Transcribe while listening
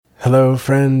Hello,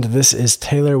 friend. This is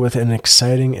Taylor with an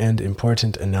exciting and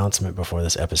important announcement before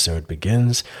this episode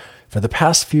begins. For the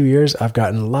past few years, I've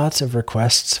gotten lots of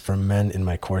requests from men in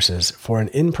my courses for an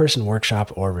in-person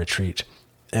workshop or retreat.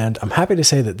 And I'm happy to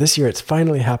say that this year it's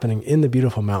finally happening in the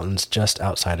beautiful mountains just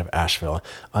outside of Asheville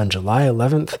on July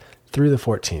 11th through the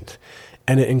 14th.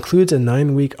 And it includes a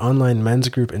 9-week online men's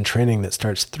group and training that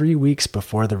starts 3 weeks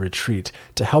before the retreat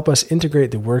to help us integrate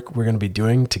the work we're going to be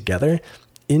doing together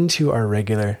into our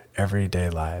regular everyday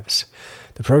lives.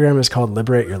 The program is called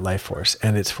Liberate Your Life Force,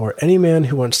 and it's for any man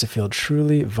who wants to feel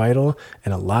truly vital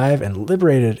and alive and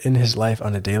liberated in his life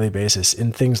on a daily basis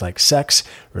in things like sex,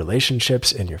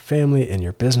 relationships, in your family, in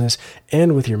your business,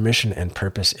 and with your mission and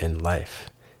purpose in life.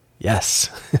 Yes,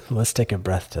 let's take a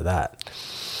breath to that.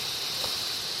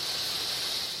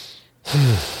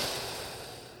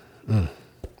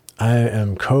 I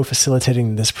am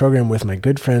co-facilitating this program with my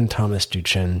good friend Thomas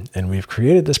Duchin, and we've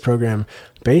created this program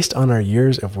based on our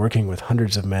years of working with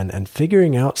hundreds of men and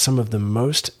figuring out some of the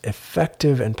most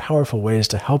effective and powerful ways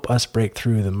to help us break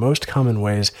through the most common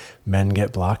ways men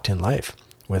get blocked in life,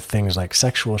 with things like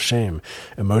sexual shame,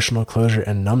 emotional closure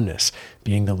and numbness,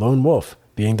 being the lone wolf,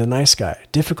 being the nice guy,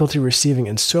 difficulty receiving,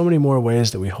 and so many more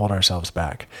ways that we hold ourselves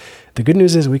back. The good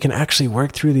news is we can actually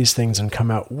work through these things and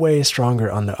come out way stronger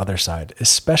on the other side,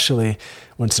 especially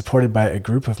when supported by a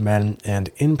group of men and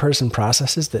in-person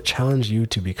processes that challenge you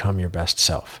to become your best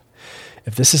self.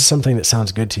 If this is something that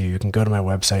sounds good to you, you can go to my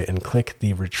website and click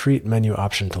the retreat menu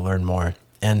option to learn more.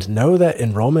 And know that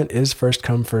enrollment is first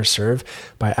come, first serve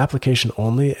by application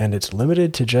only, and it's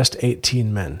limited to just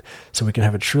 18 men, so we can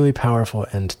have a truly powerful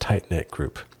and tight-knit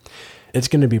group. It's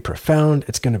going to be profound,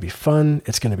 it's going to be fun,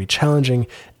 it's going to be challenging,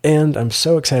 and I'm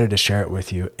so excited to share it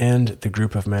with you and the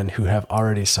group of men who have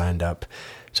already signed up.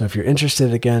 So if you're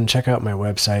interested, again, check out my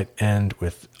website. And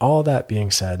with all that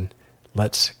being said,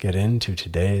 let's get into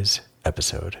today's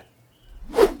episode.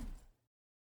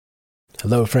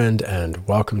 Hello, friend, and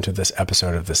welcome to this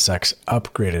episode of the Sex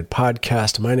Upgraded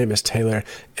podcast. My name is Taylor,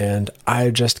 and I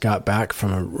just got back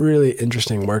from a really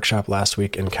interesting workshop last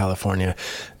week in California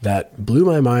that blew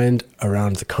my mind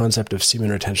around the concept of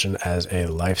semen retention as a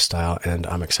lifestyle, and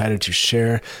I'm excited to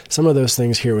share some of those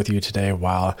things here with you today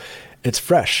while it's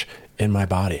fresh in my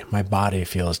body. My body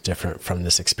feels different from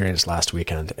this experience last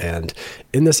weekend, and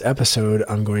in this episode,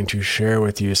 I'm going to share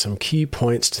with you some key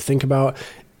points to think about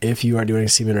if you are doing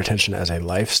semen retention as a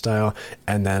lifestyle.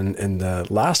 And then in the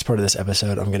last part of this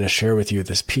episode, I'm going to share with you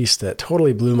this piece that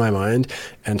totally blew my mind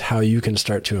and how you can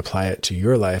start to apply it to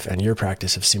your life and your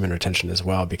practice of semen retention as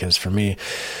well. Because for me,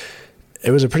 it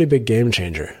was a pretty big game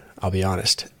changer, I'll be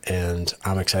honest. And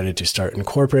I'm excited to start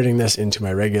incorporating this into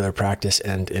my regular practice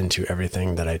and into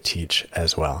everything that I teach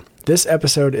as well. This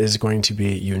episode is going to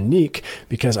be unique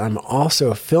because I'm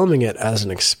also filming it as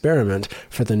an experiment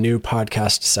for the new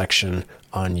podcast section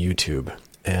on YouTube.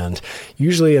 And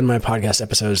usually in my podcast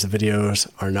episodes, the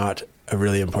videos are not a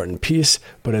really important piece,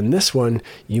 but in this one,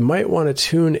 you might want to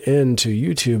tune in to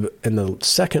YouTube in the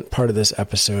second part of this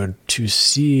episode to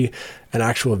see an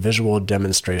actual visual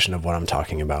demonstration of what I'm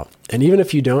talking about. And even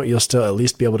if you don't, you'll still at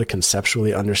least be able to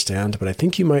conceptually understand, but I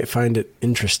think you might find it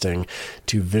interesting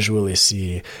to visually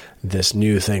see this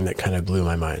new thing that kind of blew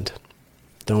my mind.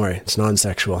 Don't worry, it's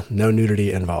non-sexual, no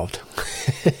nudity involved.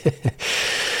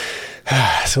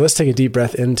 So let's take a deep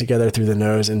breath in together through the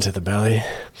nose into the belly.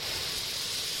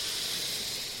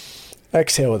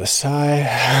 Exhale with a sigh.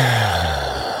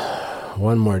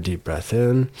 One more deep breath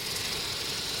in.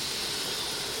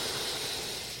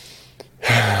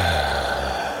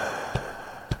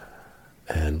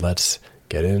 And let's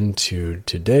get into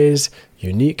today's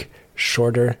unique,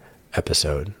 shorter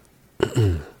episode.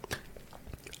 I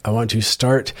want to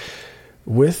start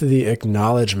with the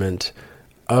acknowledgement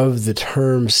of the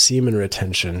term semen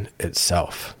retention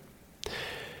itself.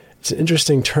 It's an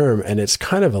interesting term, and it's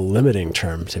kind of a limiting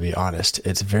term, to be honest.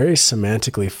 It's very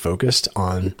semantically focused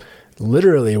on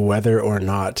literally whether or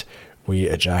not we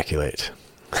ejaculate.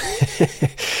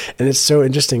 And it's so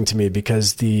interesting to me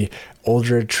because the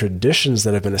older traditions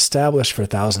that have been established for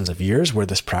thousands of years, where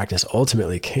this practice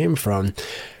ultimately came from,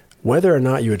 whether or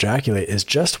not you ejaculate is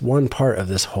just one part of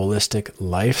this holistic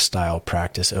lifestyle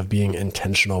practice of being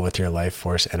intentional with your life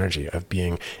force energy, of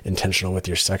being intentional with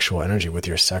your sexual energy, with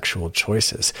your sexual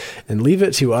choices. And leave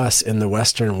it to us in the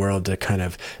Western world to kind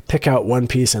of pick out one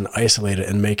piece and isolate it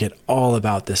and make it all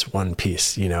about this one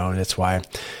piece, you know? And it's why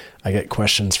I get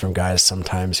questions from guys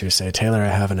sometimes who say, Taylor, I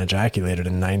haven't ejaculated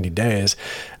in 90 days.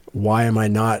 Why am I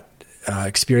not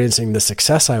experiencing the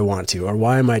success I want to? Or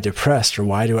why am I depressed? Or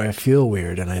why do I feel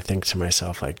weird? And I think to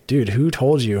myself, like, dude, who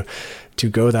told you to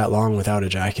go that long without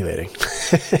ejaculating?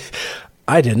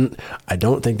 I didn't. I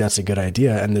don't think that's a good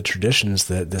idea. And the traditions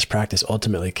that this practice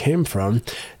ultimately came from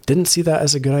didn't see that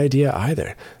as a good idea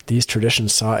either. These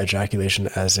traditions saw ejaculation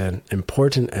as an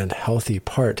important and healthy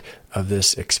part of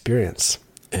this experience.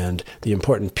 And the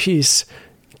important piece,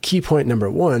 key point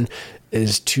number 1,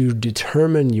 is to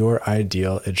determine your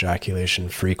ideal ejaculation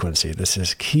frequency. This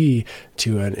is key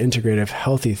to an integrative,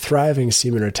 healthy, thriving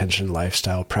semen retention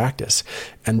lifestyle practice.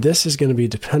 And this is going to be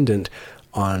dependent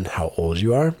on how old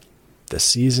you are, the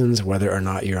seasons, whether or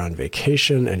not you're on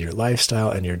vacation, and your lifestyle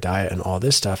and your diet and all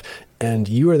this stuff. And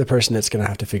you are the person that's going to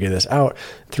have to figure this out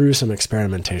through some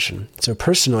experimentation. So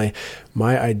personally,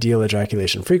 my ideal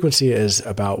ejaculation frequency is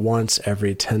about once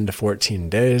every 10 to 14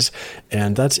 days.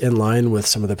 And that's in line with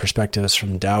some of the perspectives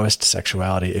from Taoist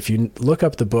sexuality. If you look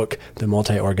up the book, The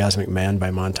Multi-Orgasmic Man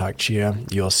by Montauk Chia,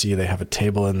 you'll see they have a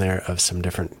table in there of some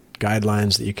different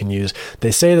guidelines that you can use.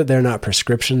 They say that they're not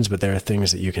prescriptions, but they're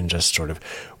things that you can just sort of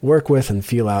work with and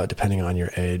feel out depending on your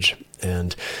age.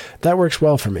 And that works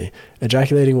well for me.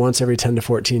 Ejaculating once every 10 to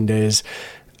 14 days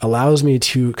allows me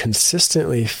to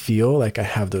consistently feel like I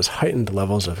have those heightened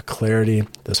levels of clarity,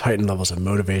 those heightened levels of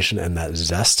motivation, and that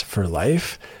zest for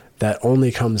life that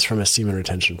only comes from a semen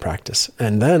retention practice.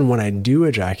 And then when I do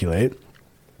ejaculate,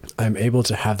 I'm able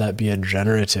to have that be a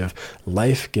generative,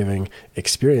 life-giving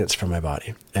experience for my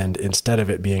body. And instead of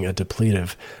it being a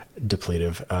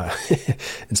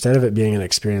instead of it being an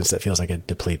experience that feels like it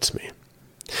depletes me.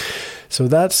 So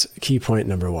that's key point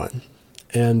number 1.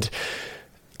 And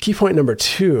key point number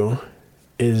 2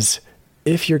 is,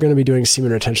 if you're going to be doing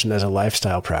semen retention as a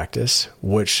lifestyle practice,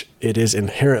 which it is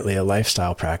inherently a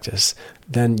lifestyle practice,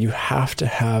 then you have to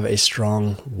have a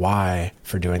strong why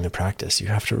for doing the practice. You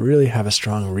have to really have a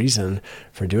strong reason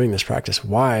for doing this practice.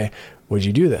 Why would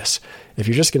you do this? If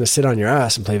you're just going to sit on your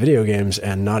ass and play video games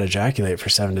and not ejaculate for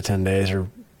 7 to 10 days or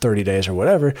 30 days or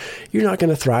whatever, you're not going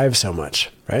to thrive so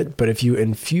much, right? But if you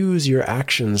infuse your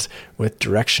actions with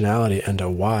directionality and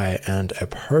a why and a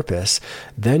purpose,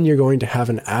 then you're going to have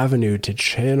an avenue to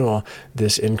channel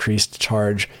this increased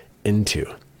charge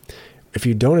into. If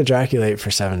you don't ejaculate for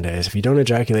 7 days, if you don't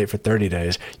ejaculate for 30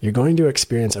 days, you're going to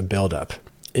experience a buildup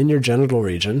in your genital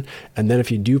region. And then if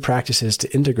you do practices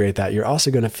to integrate that, you're also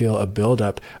going to feel a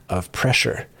buildup of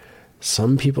pressure.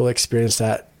 Some people experience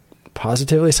that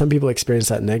positively, some people experience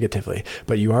that negatively,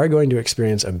 but you are going to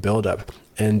experience a buildup.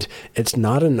 And it's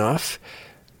not enough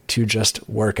to just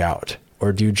work out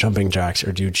or do jumping jacks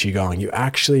or do qigong. You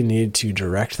actually need to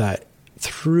direct that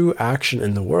through action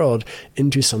in the world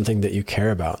into something that you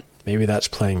care about. Maybe that's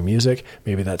playing music,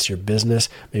 maybe that's your business,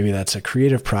 maybe that's a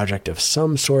creative project of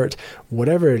some sort,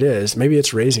 whatever it is. Maybe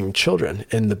it's raising children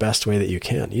in the best way that you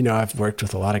can. You know, I've worked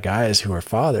with a lot of guys who are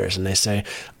fathers, and they say,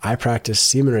 I practice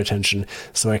semen retention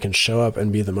so I can show up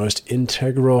and be the most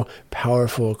integral,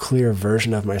 powerful, clear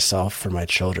version of myself for my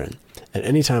children. And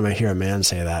anytime I hear a man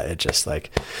say that, it just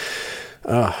like,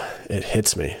 it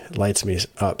hits me, lights me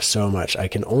up so much. I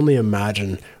can only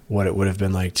imagine what it would have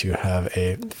been like to have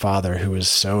a father who was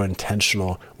so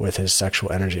intentional with his sexual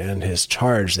energy and his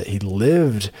charge that he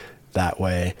lived that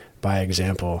way by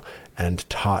example and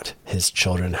taught his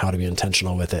children how to be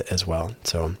intentional with it as well.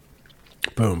 So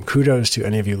boom, kudos to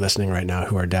any of you listening right now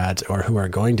who are dads or who are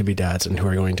going to be dads and who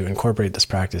are going to incorporate this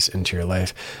practice into your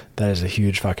life. That is a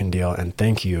huge fucking deal. And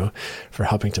thank you for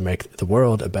helping to make the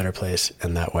world a better place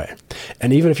in that way.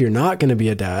 And even if you're not going to be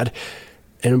a dad,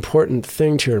 an important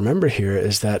thing to remember here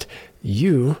is that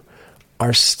you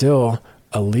are still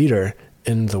a leader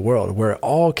in the world. We're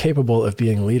all capable of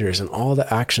being leaders, and all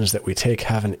the actions that we take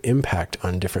have an impact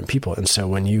on different people. And so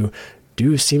when you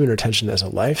do semen retention as a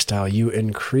lifestyle, you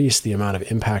increase the amount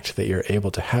of impact that you're able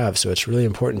to have. So it's really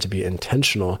important to be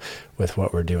intentional with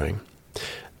what we're doing.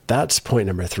 That's point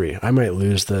number 3. I might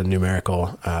lose the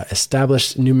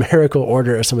established numerical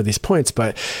order of some of these points,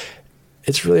 but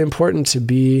it's really important to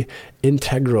be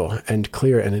integral and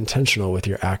clear and intentional with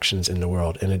your actions in the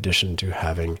world, in addition to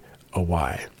having a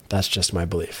why. That's just my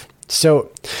belief.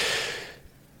 So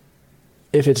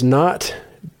if it's not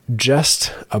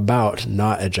just about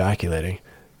not ejaculating,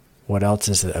 what else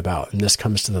is it about? And this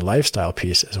comes to the lifestyle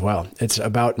piece as well. It's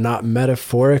about not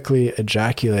metaphorically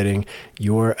ejaculating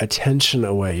your attention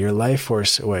away, your life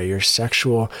force away, your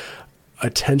sexual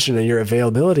attention and your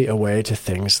availability away to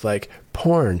things like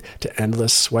porn, to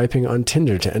endless swiping on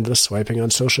Tinder, to endless swiping on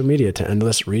social media, to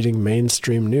endless reading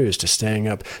mainstream news, to staying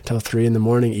up till 3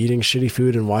 a.m, eating shitty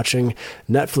food and watching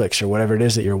Netflix or whatever it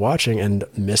is that you're watching and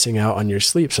missing out on your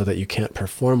sleep so that you can't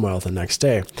perform well the next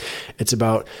day. It's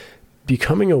about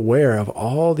becoming aware of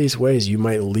all these ways you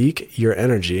might leak your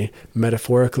energy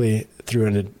metaphorically through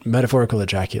a metaphorical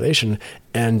ejaculation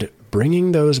and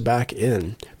bringing those back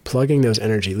in, plugging those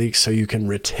energy leaks so you can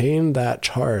retain that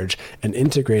charge and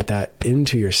integrate that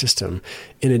into your system,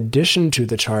 in addition to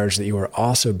the charge that you are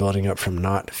also building up from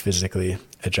not physically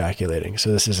ejaculating.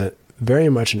 So this is very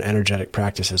much an energetic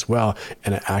practice as well,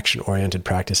 and an action-oriented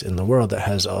practice in the world that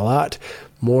has a lot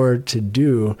more to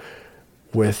do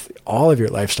with all of your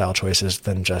lifestyle choices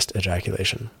than just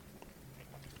ejaculation.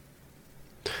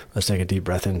 Let's take a deep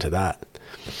breath into that.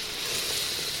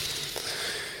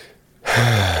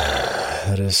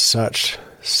 That is such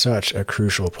a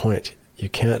crucial point. You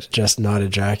can't just not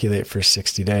ejaculate for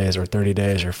 60 days or 30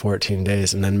 days or 14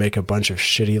 days and then make a bunch of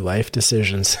shitty life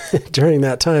decisions during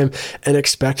that time and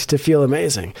expect to feel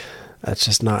amazing. That's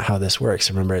just not how this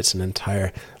works. Remember, it's an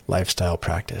entire lifestyle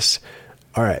practice.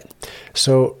 All right.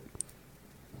 So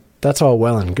that's all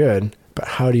well and good, but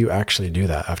how do you actually do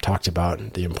that? I've talked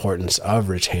about the importance of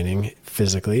retaining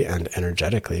physically and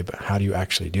energetically, but how do you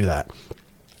actually do that?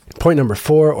 Point number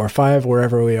 4 or 5,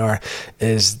 wherever we are,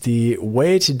 is the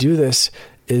way to do this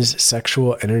is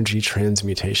sexual energy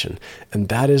transmutation. And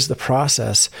that is the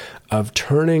process of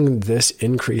turning this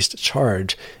increased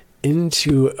charge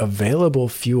into available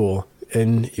fuel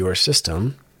in your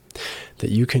system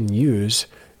that you can use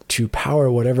to power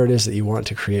whatever it is that you want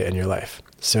to create in your life.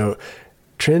 So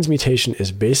transmutation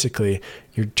is basically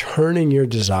you're turning your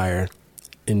desire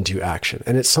into action.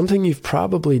 And it's something you've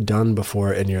probably done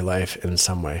before in your life in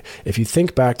some way. If you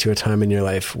think back to a time in your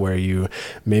life where you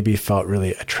maybe felt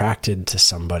really attracted to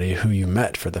somebody who you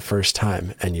met for the first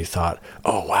time and you thought,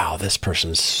 oh, wow, this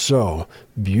person's so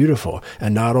beautiful.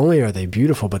 And not only are they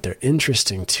beautiful, but they're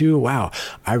interesting too. Wow,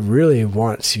 I really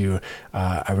want to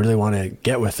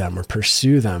get with them or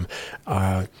pursue them.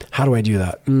 How do I do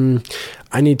that?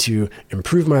 I need to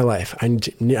improve my life. I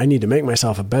need to make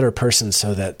myself a better person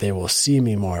so that they will see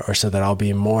me more, or so that I'll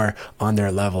be more on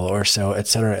their level, or so, et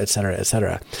cetera, et cetera, et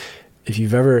cetera. If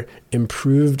you've ever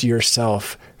improved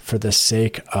yourself for the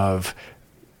sake of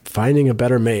finding a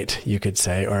better mate, you could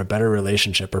say, or a better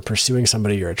relationship, or pursuing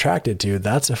somebody you're attracted to,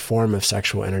 that's a form of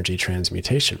sexual energy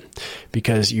transmutation,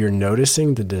 because you're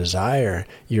noticing the desire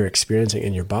you're experiencing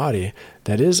in your body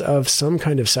that is of some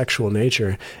kind of sexual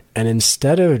nature. And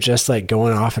instead of just like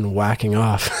going off and whacking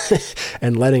off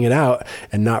and letting it out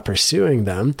and not pursuing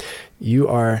them, you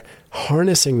are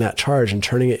harnessing that charge and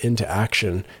turning it into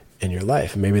action in your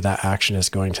life. Maybe that action is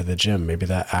going to the gym. Maybe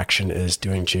that action is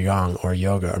doing qigong or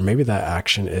yoga, or maybe that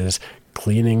action is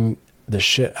cleaning the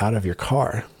shit out of your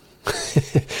car,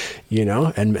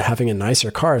 and having a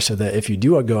nicer car so that if you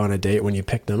do go on a date, when you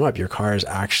pick them up, your car is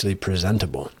actually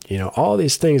presentable. All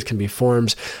these things can be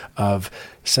forms of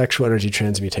sexual energy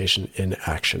transmutation in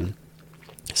action.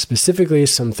 Specifically,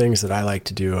 some things that I like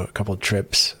to do, a couple of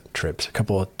tips,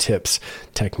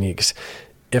 techniques.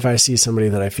 If I see somebody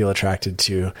that I feel attracted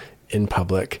to in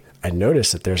public, I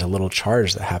notice that there's a little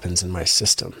charge that happens in my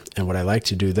system. And what I like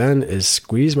to do then is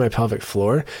squeeze my pelvic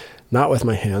floor, not with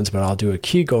my hands, but I'll do a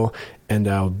Kegel and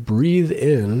I'll breathe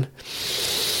in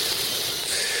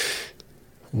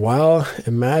while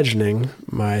imagining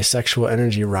my sexual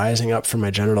energy rising up from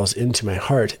my genitals into my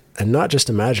heart, and not just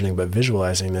imagining, but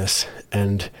visualizing this,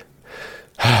 and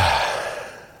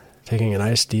taking a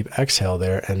nice deep exhale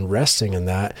there and resting in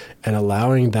that and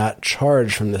allowing that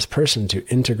charge from this person to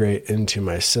integrate into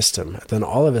my system. Then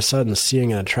all of a sudden,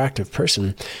 seeing an attractive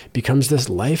person becomes this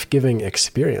life-giving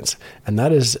experience. And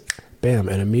that is, bam,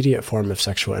 an immediate form of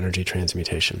sexual energy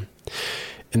transmutation.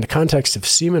 In the context of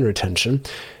semen retention,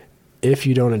 if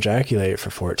you don't ejaculate for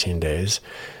 14 days,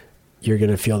 you're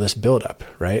going to feel this buildup,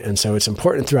 right? And so it's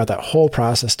important throughout that whole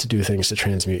process to do things to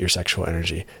transmute your sexual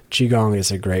energy. Qigong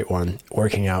is a great one.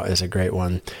 Working out is a great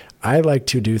one. I like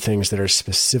to do things that are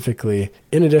specifically,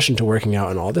 in addition to working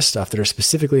out and all this stuff, that are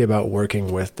specifically about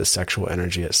working with the sexual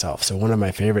energy itself. So one of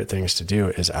my favorite things to do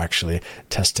is actually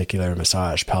testicular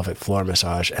massage, pelvic floor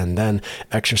massage, and then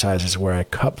exercises where I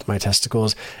cup my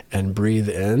testicles and breathe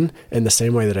in the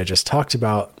same way that I just talked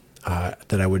about,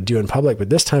 that I would do in public,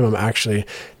 but this time I'm actually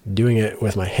doing it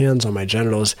with my hands on my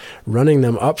genitals, running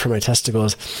them up from my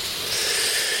testicles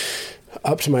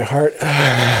up to my heart,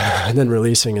 and then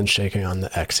releasing and shaking on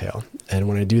the exhale. And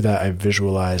when I do that, I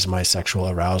visualize my sexual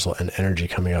arousal and energy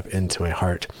coming up into my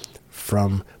heart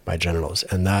from my genitals.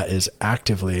 And that is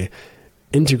actively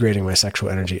integrating my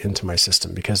sexual energy into my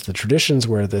system, because the traditions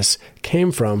where this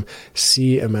came from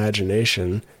see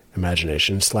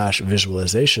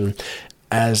imagination/visualization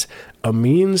as a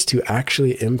means to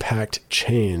actually impact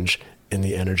change in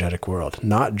the energetic world.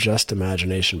 Not just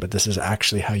imagination, but this is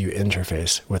actually how you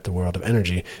interface with the world of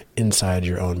energy inside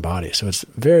your own body. So it's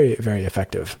very, very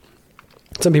effective.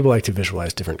 Some people like to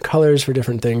visualize different colors for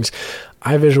different things.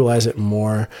 I visualize it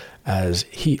more as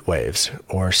heat waves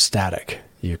or static,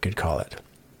 you could call it.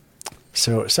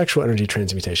 So sexual energy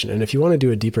transmutation. And if you want to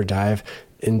do a deeper dive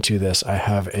into this, I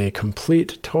have a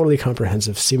complete, totally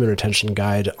comprehensive semen retention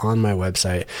guide on my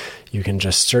website. You can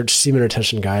just search semen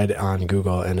retention guide on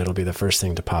Google and it'll be the first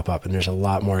thing to pop up. And there's a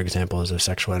lot more examples of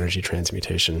sexual energy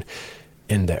transmutation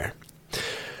in there.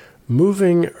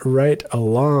 Moving right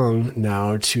along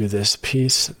now to this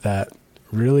piece that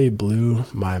really blew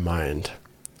my mind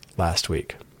last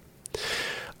week.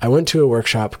 I went to a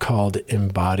workshop called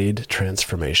Embodied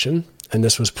Transformation, and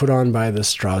this was put on by the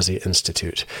Straussy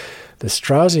Institute. The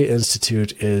Straussy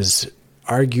Institute is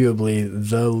arguably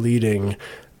the leading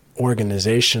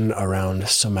organization around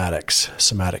somatics,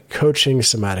 somatic coaching,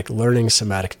 somatic learning,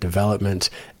 somatic development,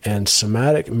 and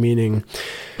somatic meaning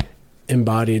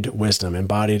embodied wisdom,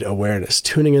 embodied awareness,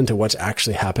 tuning into what's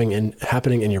actually happening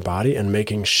in your body and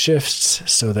making shifts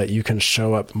so that you can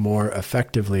show up more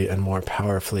effectively and more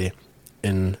powerfully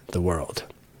in the world.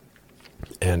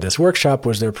 And this workshop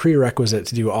was their prerequisite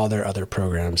to do all their other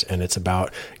programs. And it's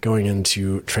about going in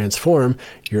to transform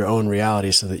your own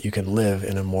reality so that you can live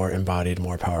in a more embodied,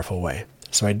 more powerful way.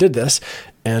 So I did this,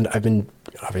 and I've been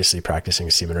obviously practicing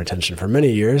semen retention for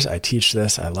many years. I teach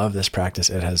this. I love this practice.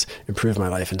 It has improved my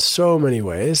life in so many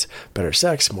ways. Better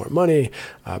sex, more money,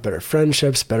 better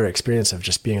friendships, better experience of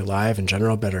just being alive in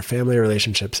general, better family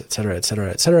relationships, et cetera, et cetera,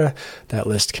 et cetera. That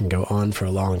list can go on for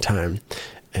a long time.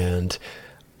 And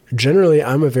generally,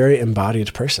 I'm a very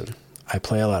embodied person. I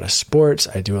play a lot of sports.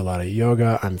 I do a lot of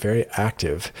yoga. I'm very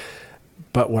active.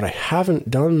 But what I haven't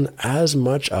done as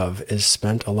much of is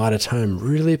spent a lot of time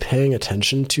really paying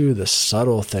attention to the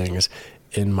subtle things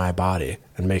in my body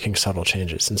and making subtle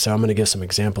changes. And so I'm going to give some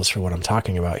examples for what I'm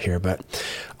talking about here. But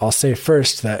I'll say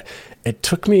first that it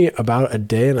took me about a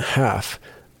day and a half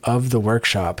of the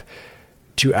workshop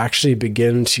to actually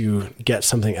begin to get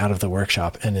something out of the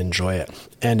workshop and enjoy it.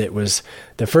 And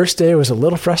the first day was a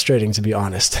little frustrating, to be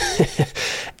honest.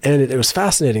 And it was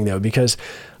fascinating though, because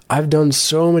I've done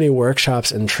so many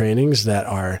workshops and trainings that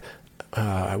are,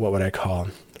 what would I call,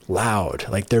 loud.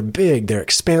 Like they're big, they're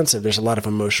expansive. There's a lot of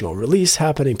emotional release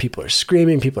happening. People are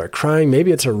screaming, people are crying.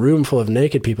 Maybe it's a room full of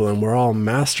naked people and we're all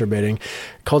masturbating,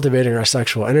 cultivating our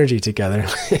sexual energy together,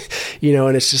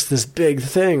 and it's just this big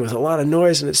thing with a lot of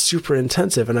noise and it's super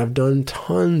intensive. And I've done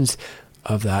tons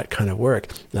of that kind of work.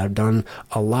 And I've done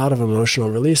a lot of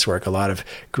emotional release work, a lot of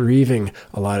grieving,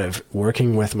 a lot of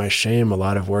working with my shame, a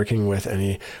lot of working with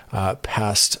any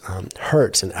past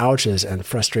hurts and ouches and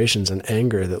frustrations and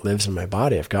anger that lives in my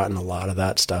body. I've gotten a lot of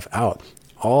that stuff out.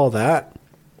 All that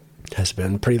has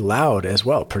been pretty loud as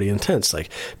well, pretty intense, like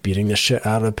beating the shit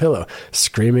out of a pillow,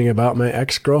 screaming about my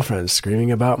ex-girlfriend,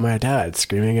 screaming about my dad,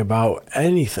 screaming about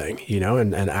anything,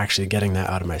 and actually getting that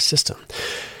out of my system.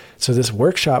 So this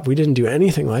workshop, we didn't do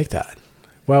anything like that.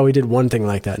 Well, we did one thing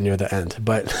like that near the end,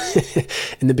 but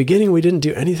in the beginning, we didn't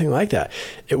do anything like that.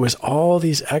 It was all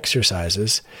these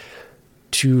exercises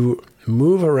to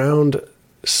move around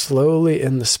slowly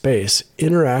in the space,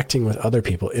 interacting with other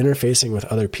people, interfacing with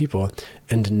other people,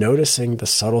 and noticing the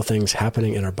subtle things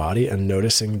happening in our body and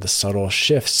noticing the subtle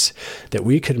shifts that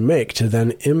we could make to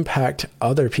then impact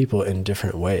other people in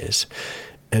different ways.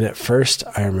 And at first,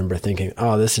 I remember thinking,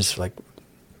 oh, this is like,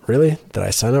 really? Did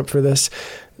I sign up for this?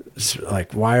 It's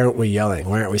like, why aren't we yelling?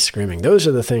 Why aren't we screaming? Those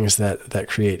are the things that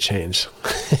create change.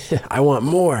 I want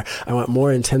more. I want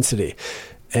more intensity.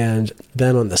 And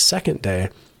then on the second day,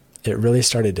 it really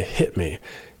started to hit me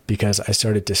because I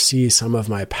started to see some of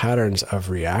my patterns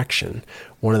of reaction.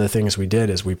 One of the things we did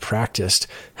is we practiced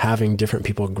having different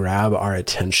people grab our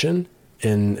attention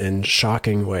in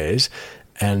shocking ways.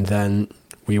 And then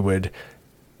we would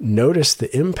notice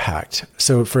the impact.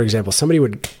 So for example, somebody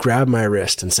would grab my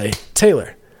wrist and say,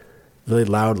 "Taylor," really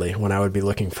loudly when I would be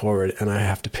looking forward. And I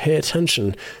have to pay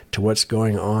attention to what's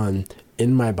going on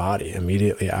in my body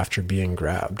immediately after being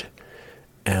grabbed.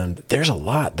 And there's a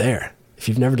lot there. If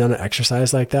you've never done an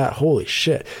exercise like that, holy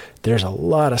shit, there's a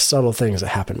lot of subtle things that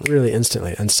happen really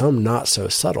instantly and some not so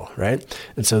subtle, right?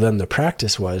 And so then the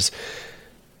practice was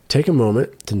take a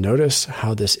moment to notice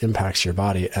how this impacts your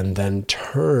body and then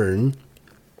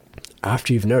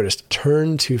after you've noticed,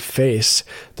 turn to face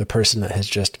the person that has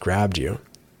just grabbed you.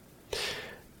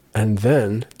 And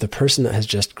then the person that has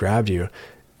just grabbed you,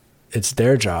 it's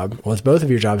their job, well, it's both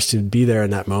of your jobs to be there in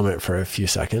that moment for a few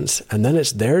seconds. And then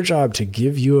it's their job to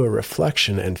give you a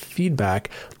reflection and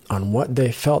feedback on what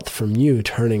they felt from you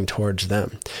turning towards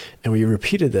them. And we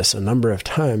repeated this a number of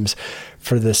times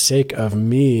for the sake of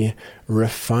me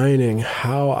refining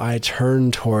how I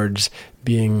turn towards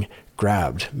being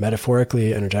grabbed,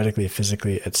 metaphorically, energetically,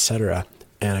 physically, etc.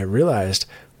 And I realized,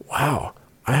 wow,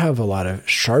 I have a lot of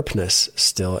sharpness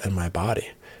still in my body.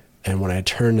 And when I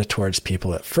turned towards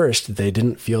people at first, they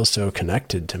didn't feel so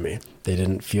connected to me. They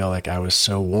didn't feel like I was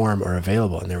so warm or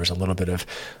available. And there was a little bit of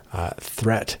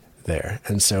threat there.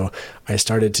 And so I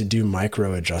started to do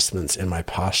micro adjustments in my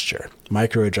posture,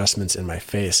 micro adjustments in my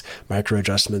face, micro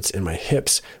adjustments in my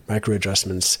hips, micro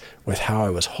adjustments with how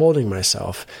I was holding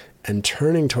myself, and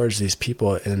turning towards these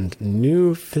people in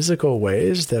new physical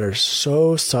ways that are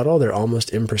so subtle, they're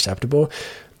almost imperceptible.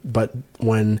 But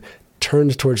when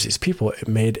turned towards these people, it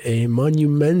made a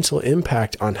monumental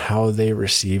impact on how they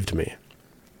received me.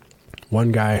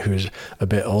 One guy who's a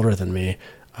bit older than me,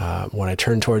 when I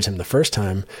turned towards him the first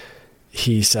time,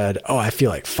 he said, "Oh, I feel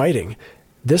like fighting."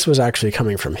 This was actually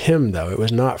coming from him, though. It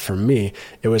was not from me.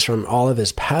 It was from all of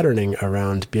his patterning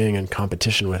around being in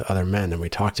competition with other men. And we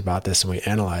talked about this and we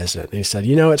analyzed it. And he said,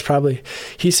 it's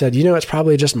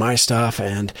probably just my stuff.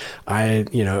 And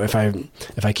if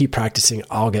I keep practicing,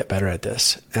 I'll get better at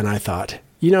this. And I thought,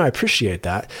 I appreciate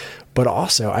that. But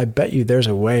also, I bet you there's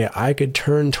a way I could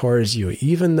turn towards you,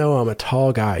 even though I'm a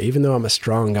tall guy, even though I'm a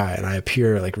strong guy, and I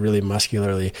appear like really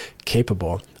muscularly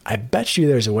capable. I bet you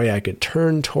there's a way I could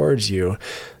turn towards you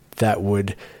that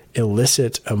would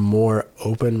elicit a more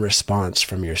open response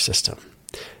from your system.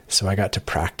 So I got to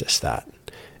practice that.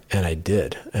 And I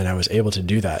did. And I was able to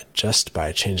do that just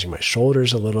by changing my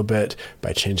shoulders a little bit,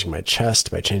 by changing my chest,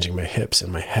 by changing my hips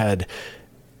and my head.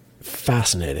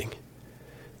 Fascinating.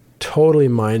 Totally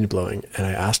mind-blowing. And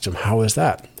I asked him, how was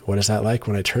that? What is that like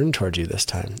when I turned towards you this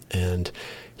time? And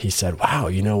he said, wow,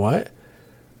 you know what?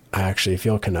 I actually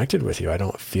feel connected with you. I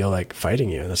don't feel like fighting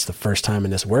you. And that's the first time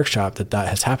in this workshop that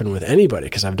has happened with anybody,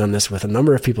 because I've done this with a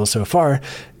number of people so far,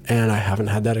 and I haven't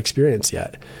had that experience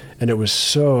yet. And it was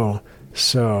so,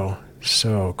 so,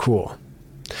 so cool.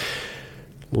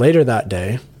 Later that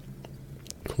day,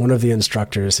 one of the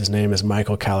instructors, his name is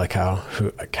Michael Calico.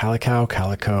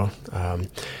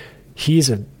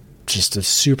 He's just a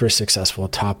super successful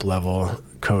top level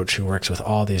coach who works with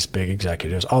all these big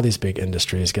executives, all these big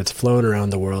industries, gets flown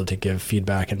around the world to give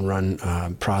feedback and run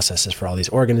processes for all these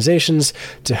organizations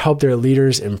to help their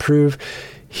leaders improve.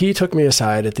 He took me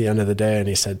aside at the end of the day and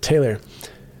he said, "Taylor,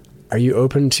 are you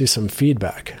open to some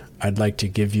feedback? I'd like to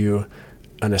give you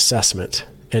an assessment."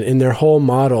 And in their whole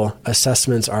model,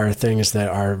 assessments are things that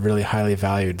are really highly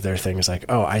valued. They're things like,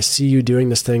 "Oh, I see you doing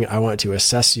this thing. I want to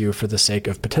assess you for the sake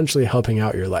of potentially helping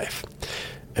out your life."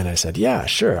 And I said, "Yeah,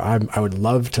 sure. I would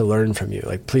love to learn from you.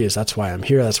 Like, please, that's why I'm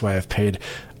here. That's why I've paid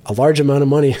a large amount of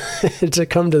money to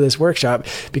come to this workshop,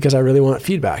 because I really want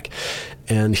feedback."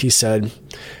 And he said,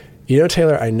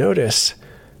 "Taylor, I notice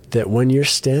that when you're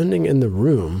standing in the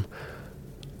room,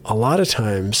 a lot of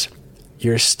times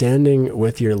you're standing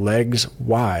with your legs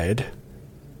wide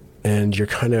and you're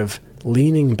kind of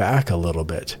leaning back a little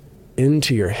bit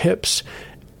into your hips.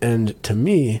 And to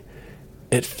me,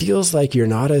 it feels like you're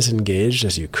not as engaged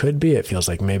as you could be. It feels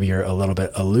like maybe you're a little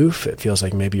bit aloof. It feels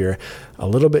like maybe you're a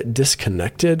little bit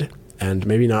disconnected and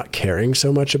maybe not caring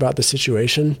so much about the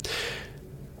situation."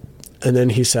 And then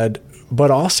he said, "But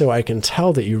also I can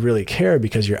tell that you really care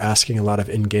because you're asking a lot of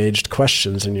engaged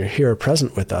questions and you're here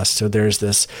present with us. So there's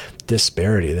this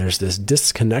disparity. There's this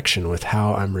disconnection with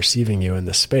how I'm receiving you in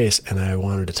this space. And I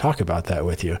wanted to talk about that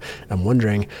with you. I'm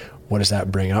wondering, what does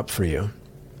that bring up for you?"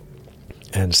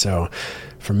 And so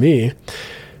for me,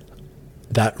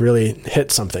 that really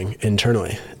hit something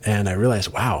internally. And I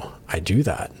realized, wow, I do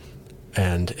that.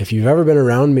 And if you've ever been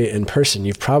around me in person,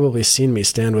 you've probably seen me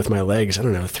stand with my legs,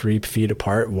 3 feet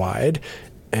apart wide.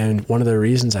 And one of the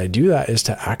reasons I do that is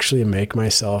to actually make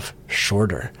myself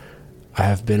shorter. I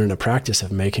have been in a practice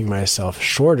of making myself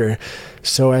shorter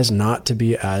so as not to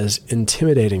be as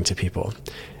intimidating to people.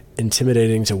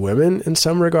 Intimidating to women in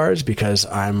some regards, because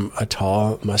I'm a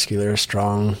tall, muscular,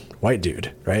 strong white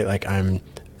dude, right? Like, I'm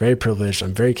very privileged,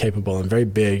 I'm very capable, I'm very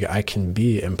big, I can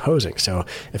be imposing. So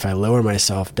if I lower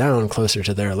myself down closer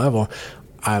to their level,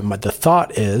 the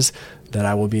thought is that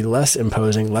I will be less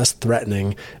imposing, less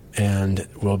threatening, and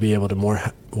we'll be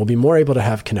more able to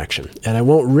have connection. And I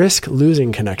won't risk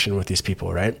losing connection with these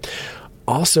people, right?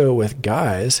 Also with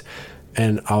guys,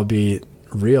 and I'll be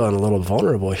real and a little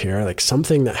vulnerable here, like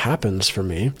something that happens for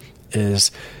me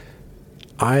is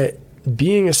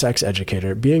being a sex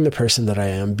educator, being the person that I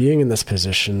am, being in this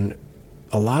position,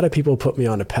 a lot of people put me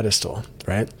on a pedestal,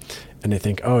 right? And they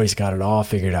think, oh, he's got it all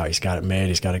figured out. He's got it made.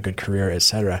 He's got a good career,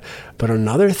 etc. But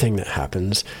another thing that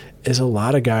happens is a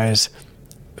lot of guys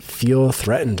feel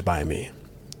threatened by me.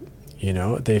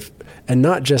 And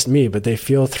not just me, but they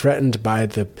feel threatened by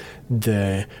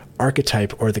the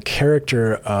archetype or the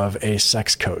character of a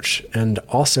sex coach. And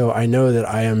also I know that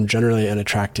I am generally an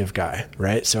attractive guy,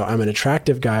 right? So I'm an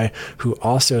attractive guy who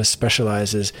also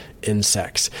specializes in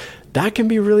sex. That can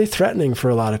be really threatening for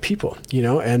a lot of people,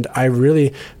 and I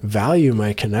really value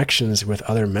my connections with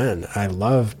other men. I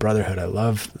love brotherhood. I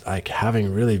love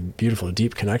having really beautiful,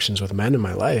 deep connections with men in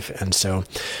my life. And so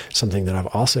something that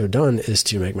I've also done is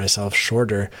to make myself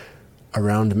shorter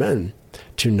around men,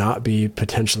 to not be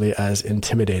potentially as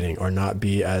intimidating or not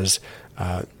be as,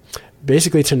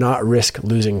 basically to not risk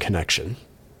losing connection.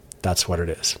 That's what it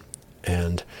is.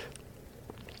 And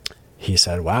he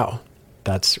said, wow,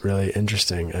 that's really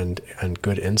interesting and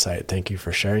good insight. Thank you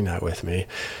for sharing that with me.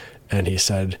 And he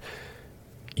said,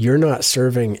 you're not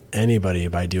serving anybody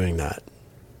by doing that.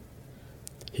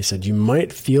 He said, you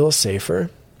might feel safer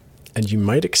and you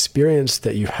might experience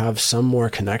that you have some more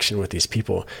connection with these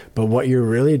people, but what you're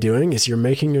really doing is you're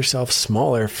making yourself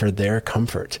smaller for their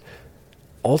comfort.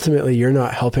 Ultimately, you're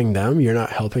not helping them. You're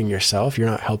not helping yourself. You're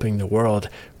not helping the world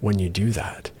when you do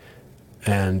that.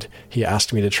 And he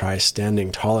asked me to try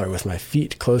standing taller with my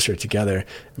feet closer together,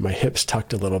 my hips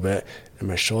tucked a little bit, and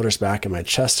my shoulders back and my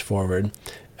chest forward.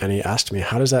 And he asked me,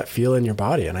 how does that feel in your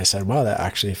body? And I said, wow, that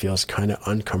actually feels kind of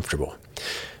uncomfortable.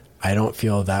 I don't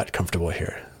feel that comfortable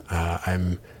here.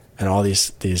 And all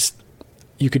these,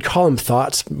 you could call them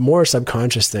thoughts, more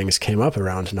subconscious things came up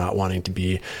around not wanting to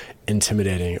be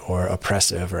intimidating or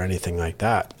oppressive or anything like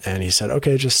that. And he said,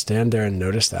 okay, just stand there and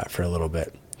notice that for a little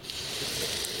bit.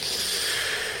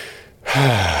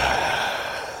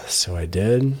 So I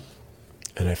did,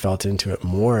 and I felt into it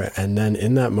more. And then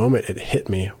in that moment, it hit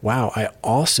me. Wow. I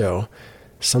also,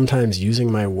 sometimes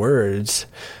using my words,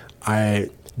 I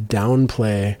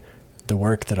downplay the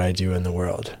work that I do in the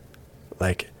world.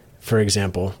 Like, for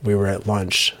example, we were at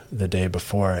lunch the day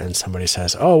before and somebody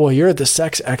says, oh, well, you're the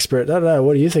sex expert.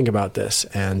 What do you think about this?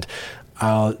 And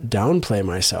I'll downplay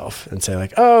myself and say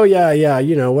like, oh yeah,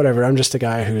 whatever. I'm just a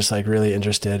guy who's like really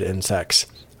interested in sex.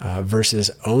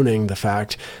 Versus owning the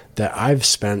fact that I've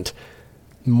spent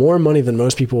more money than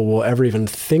most people will ever even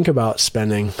think about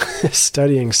spending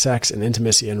studying sex and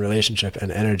intimacy and relationship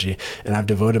and energy. And I've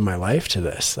devoted my life to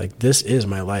this. Like, this is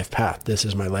my life path. This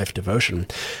is my life devotion.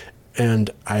 And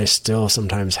I still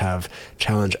sometimes have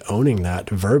challenge owning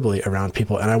that verbally around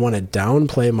people. And I want to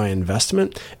downplay my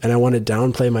investment and I want to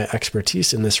downplay my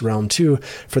expertise in this realm too,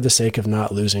 for the sake of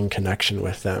not losing connection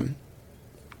with them.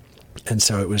 And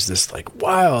so it was this like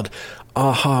wild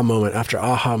aha moment after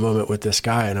aha moment with this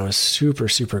guy. And I was super,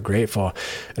 super grateful.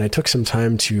 And I took some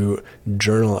time to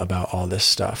journal about all this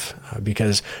stuff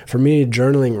because for me,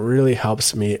 journaling really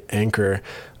helps me anchor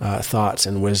thoughts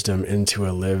and wisdom into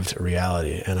a lived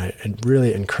reality. And I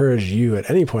really encourage you at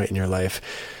any point in your life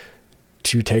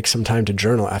to take some time to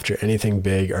journal after anything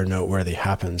big or noteworthy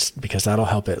happens, because that'll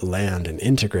help it land and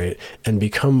integrate and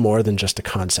become more than just a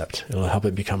concept. It'll help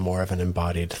it become more of an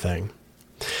embodied thing.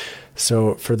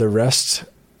 So for the rest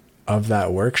of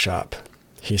that workshop,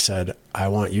 he said, I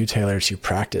want you, Taylor, to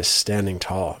practice standing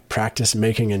tall, practice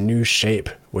making a new shape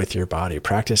with your body,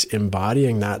 practice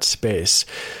embodying that space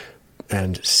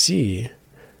and see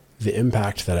the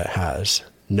impact that it has.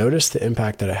 Notice the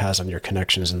impact that it has on your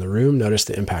connections in the room. Notice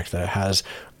the impact that it has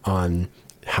on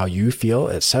how you feel,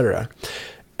 etc.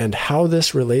 And how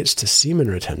this relates to semen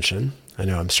retention, I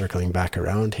know I'm circling back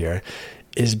around here,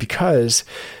 is because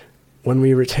when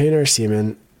we retain our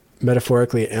semen,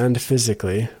 metaphorically and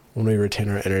physically, when we retain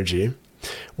our energy,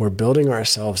 we're building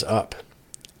ourselves up,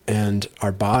 and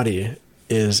our body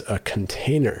is a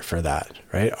container for that,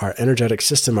 right? Our energetic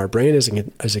system, our brain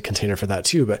is a container for that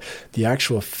too, but the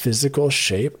actual physical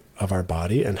shape of our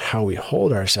body and how we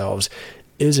hold ourselves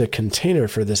is a container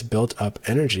for this built up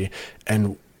energy.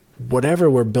 And whatever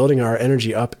we're building our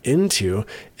energy up into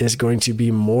is going to be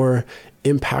more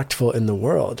impactful in the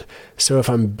world. So if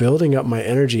I'm building up my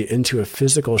energy into a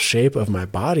physical shape of my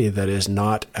body that is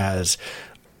not as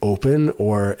open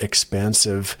or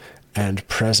expansive and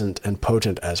present and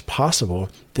potent as possible,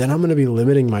 then I'm going to be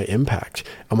limiting my impact.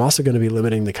 I'm also going to be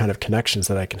limiting the kind of connections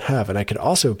that I can have. And I could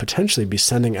also potentially be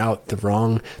sending out the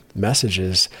wrong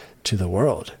messages to the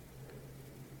world.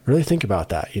 Really think about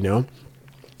that,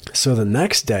 So the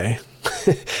next day,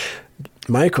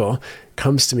 Michael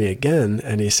comes to me again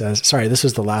and he says, sorry, this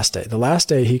was the last day. The last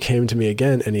day he came to me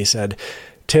again and he said,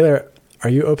 Taylor, are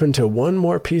you open to one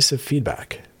more piece of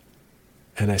feedback?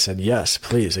 And I said, yes,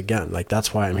 please. Again, like,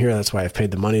 that's why I'm here. That's why I've paid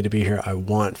the money to be here. I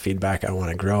want feedback. I want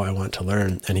to grow. I want to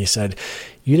learn. And he said,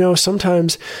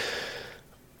 sometimes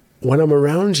when I'm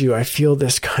around you, I feel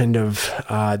this kind of,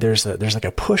 there's like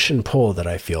a push and pull that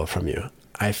I feel from you.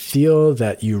 I feel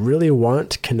that you really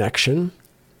want connection.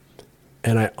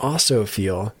 And I also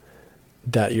feel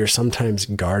that you're sometimes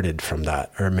guarded from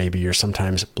that, or maybe you're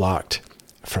sometimes blocked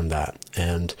from that.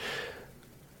 And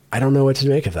I don't know what to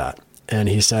make of that. And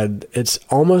he said, it's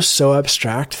almost so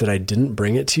abstract that I didn't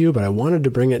bring it to you, but I wanted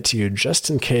to bring it to you just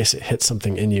in case it hits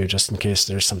something in you, just in case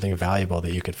there's something valuable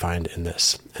that you could find in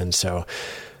this. And so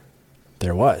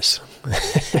there was,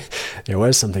 there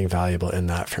was something valuable in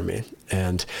that for me.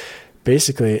 And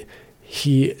basically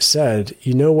he said,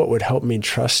 you know, what would help me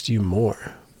trust you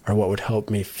more, or what would help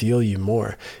me feel you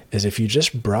more, is if you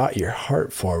just brought your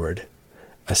heart forward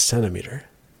a centimeter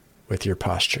with your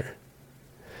posture.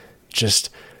 Just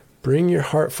bring your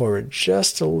heart forward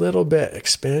just a little bit,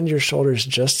 expand your shoulders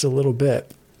just a little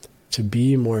bit to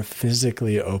be more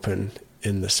physically open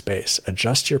in the space.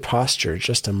 Adjust your posture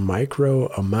just a micro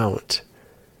amount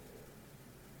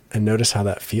and notice how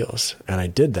that feels. And I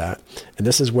did that. And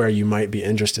this is where you might be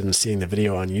interested in seeing the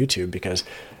video on YouTube, because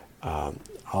I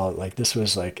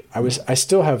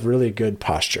still have really good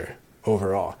posture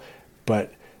overall,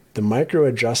 but the micro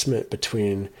adjustment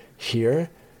between here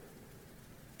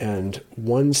and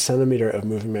 1 centimeter of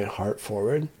moving my heart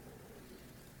forward,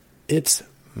 it's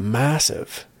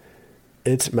massive.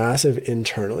 It's massive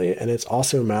internally, and it's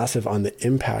also massive on the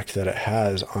impact that it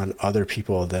has on other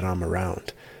people that I'm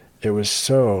around. It was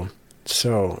so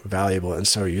valuable and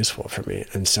so useful for me.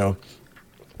 And so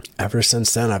ever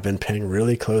since then, I've been paying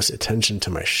really close attention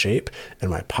to my shape and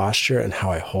my posture and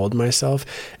how I hold myself,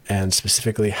 and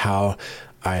specifically how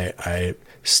I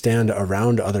stand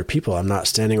around other people. I'm not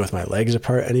standing with my legs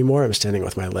apart anymore. I'm standing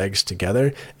with my legs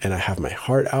together, and I have my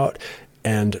heart out.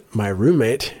 And my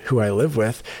roommate, who I live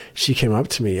with, she came up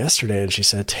to me yesterday and she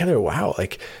said, Taylor, wow,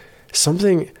 like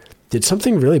did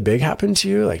something really big happen to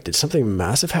you? Like, did something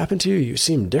massive happen to you? You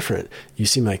seem different. You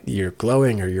seem like you're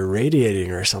glowing or you're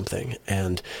radiating or something.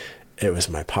 And it was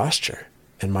my posture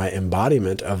and my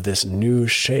embodiment of this new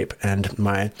shape and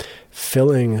my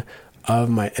filling of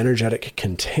my energetic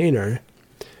container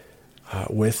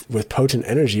with potent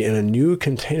energy in a new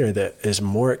container that is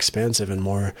more expansive and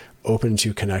more open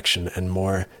to connection and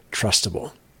more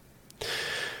trustable.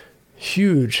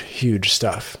 Huge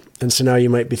stuff. And so now you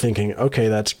might be thinking, okay,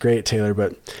 that's great, Taylor,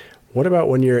 but what about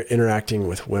when you're interacting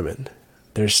with women?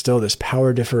 There's still this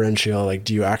power differential. Like,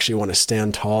 do you actually want to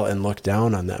stand tall and look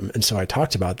down on them? And so I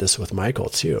talked about this with Michael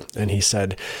too. And he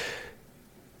said,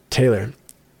 Taylor,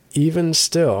 even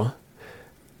still,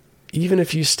 even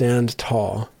if you stand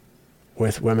tall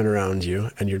with women around you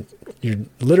and you're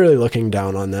literally looking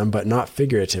down on them, but not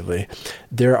figuratively,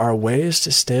 there are ways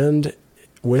to stand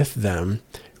with them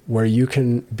where you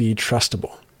can be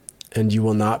trustable and you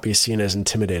will not be seen as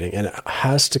intimidating. And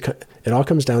it all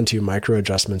comes down to micro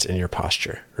adjustments in your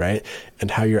posture, right?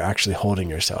 And how you're actually holding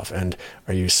yourself. And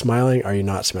are you smiling? Are you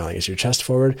not smiling? Is your chest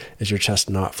forward? Is your chest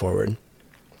not forward?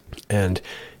 And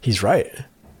he's right.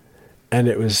 And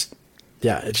it's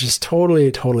just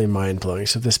totally mind-blowing.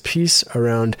 So this piece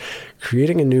around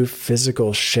creating a new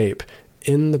physical shape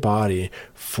in the body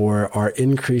for our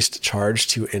increased charge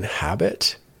to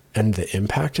inhabit, and the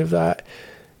impact of that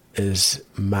is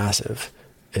massive.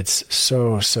 It's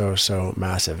so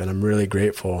massive. And I'm really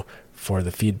grateful for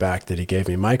the feedback that he gave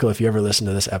me. Michael, if you ever listen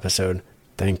to this episode,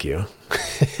 thank you.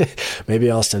 Maybe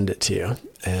I'll send it to you.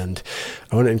 And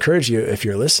I want to encourage you, if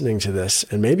you're listening to this,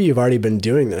 and maybe you've already been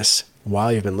doing this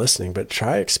while you've been listening, but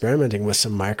try experimenting with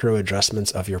some micro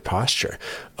adjustments of your posture,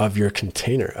 of your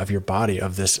container, of your body,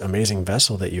 of this amazing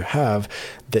vessel that you have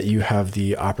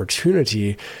the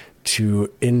opportunity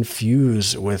to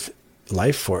infuse with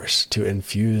life force, to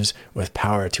infuse with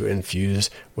power, to infuse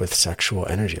with sexual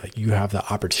energy. Like, you have the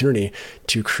opportunity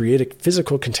to create a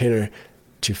physical container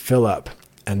to fill up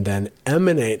and then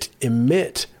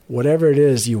emit whatever it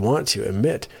is you want to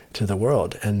emit to the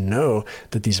world, and know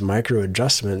that these micro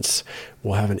adjustments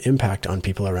will have an impact on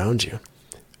people around you.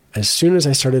 As soon as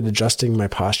I started adjusting my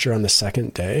posture on the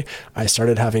second day, I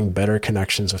started having better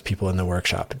connections with people in the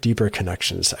workshop, deeper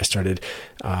connections. I started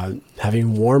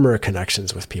having warmer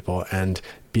connections with people. And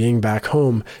being back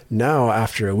home now,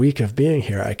 after a week of being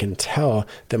here, I can tell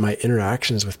that my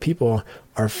interactions with people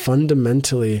are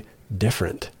fundamentally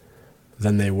different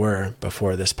than they were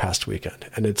before this past weekend.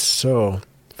 And it's so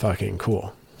fucking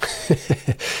cool.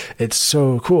 It's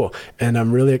so cool. And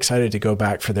I'm really excited to go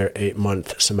back for their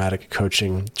 8-month somatic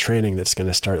coaching training that's going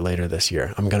to start later this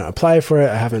year. I'm going to apply for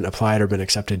it. I haven't applied or been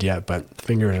accepted yet, but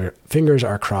fingers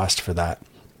are crossed for that.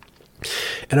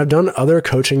 And I've done other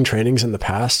coaching trainings in the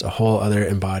past, a whole other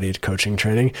embodied coaching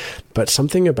training, but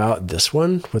something about this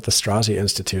one with the Strassi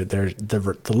Institute,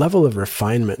 the level of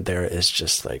refinement there is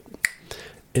just like,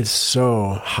 it's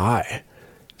so high.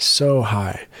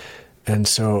 And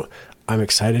so I'm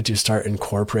excited to start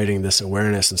incorporating this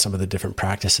awareness and some of the different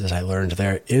practices I learned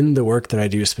there in the work that I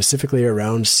do specifically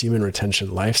around semen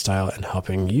retention lifestyle and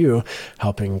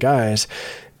helping guys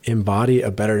embody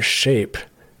a better shape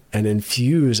and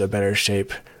infuse a better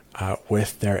shape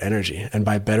with their energy. And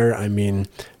by better, I mean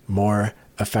more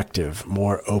effective,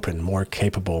 more open, more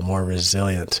capable, more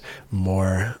resilient,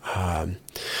 more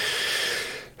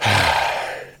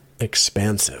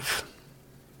expansive.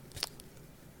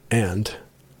 And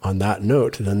on that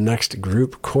note, the next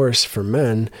group course for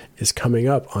men is coming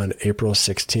up on April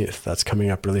 16th. That's coming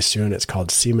up really soon. It's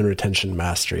called Semen Retention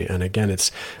Mastery. And again,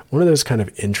 it's one of those kind of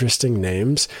interesting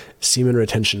names, Semen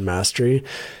Retention Mastery.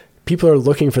 People are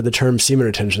looking for the term semen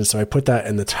retention, so I put that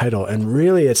in the title. And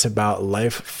really, it's about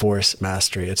life force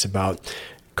mastery. It's about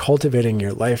cultivating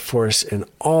your life force in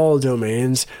all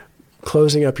domains,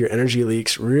 closing up your energy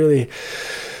leaks, really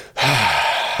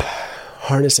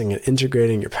harnessing and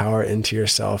integrating your power into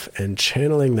yourself and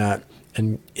channeling that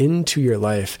and into your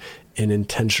life in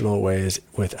intentional ways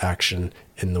with action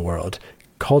in the world.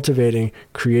 Cultivating,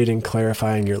 creating,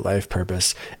 clarifying your life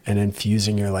purpose and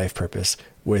infusing your life purpose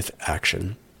with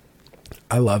action.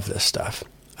 I love this stuff.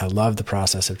 I love the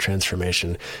process of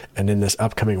transformation. And in this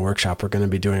upcoming workshop, we're going to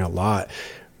be doing a lot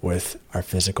with our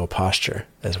physical posture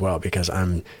as well, because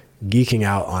I'm geeking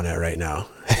out on it right now.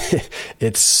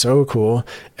 It's so cool.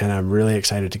 And I'm really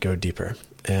excited to go deeper.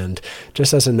 And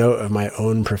just as a note of my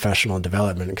own professional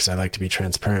development, because I like to be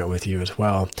transparent with you as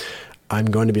well, I'm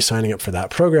going to be signing up for that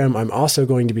program. I'm also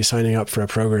going to be signing up for a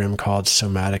program called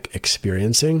Somatic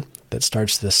Experiencing that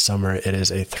starts this summer. It is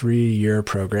a 3-year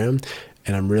program.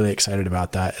 And I'm really excited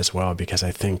about that as well, because I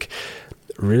think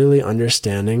really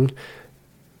understanding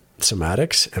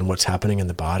somatics and what's happening in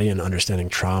the body and understanding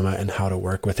trauma and how to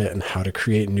work with it and how to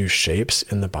create new shapes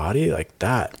in the body, like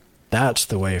that's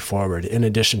the way forward, in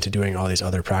addition to doing all these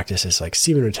other practices like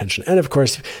semen retention and of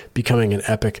course becoming an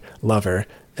epic lover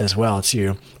as well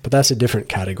too. But that's a different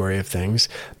category of things.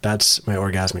 That's my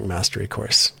orgasmic mastery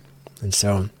course. And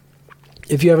so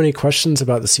if you have any questions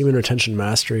about the Semen Retention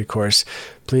Mastery course,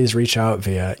 please reach out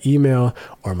via email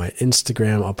or my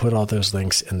Instagram. I'll put all those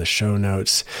links in the show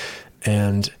notes.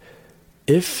 And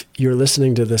if you're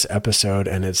listening to this episode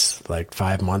and it's like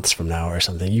 5 months from now or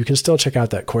something, you can still check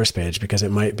out that course page because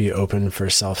it might be open for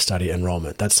self-study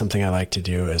enrollment. That's something I like to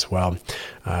do as well,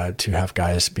 to have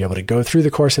guys be able to go through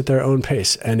the course at their own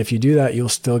pace. And if you do that, you'll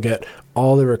still get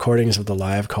all the recordings of the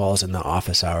live calls and the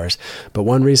office hours. But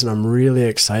one reason I'm really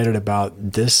excited about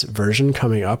this version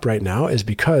coming up right now is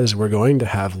because we're going to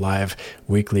have live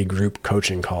weekly group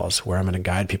coaching calls where I'm going to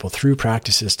guide people through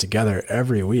practices together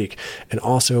every week. And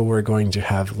also we're going to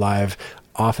have live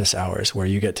office hours where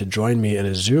you get to join me in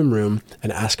a Zoom room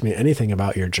and ask me anything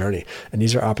about your journey. And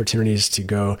these are opportunities to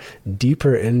go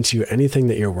deeper into anything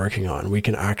that you're working on. We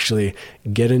can actually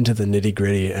get into the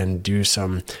nitty-gritty and do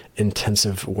some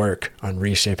intensive work on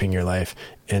reshaping your life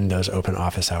in those open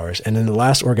office hours. And in the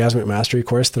last Orgasmic Mastery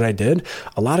course that I did,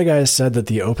 a lot of guys said that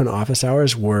the open office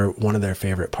hours were one of their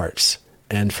favorite parts.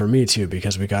 And for me too,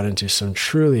 because we got into some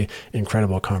truly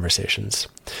incredible conversations.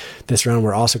 This round,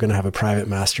 we're also going to have a private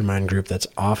mastermind group that's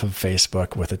off of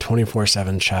Facebook with a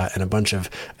 24/7 chat and a bunch of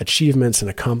achievements and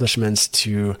accomplishments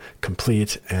to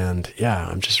complete. And yeah,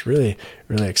 I'm just really,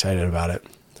 really excited about it.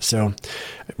 So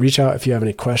reach out if you have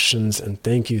any questions, and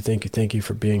thank you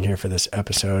for being here for this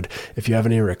episode. If you have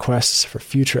any requests for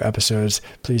future episodes,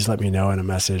 please let me know in a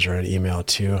message or an email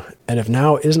too. And if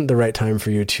now isn't the right time for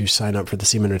you to sign up for the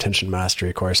Semen Retention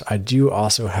Mastery course, I do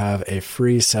also have a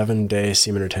free 7-day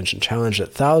semen retention challenge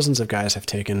that thousands of guys have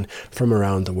taken from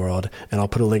around the world. And I'll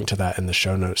put a link to that in the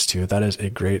show notes too. That is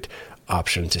a great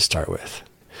option to start with.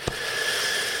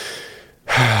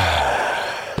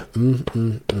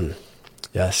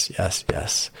 Yes.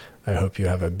 I hope you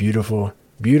have a beautiful,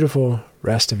 beautiful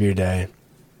rest of your day.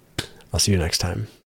 I'll see you next time.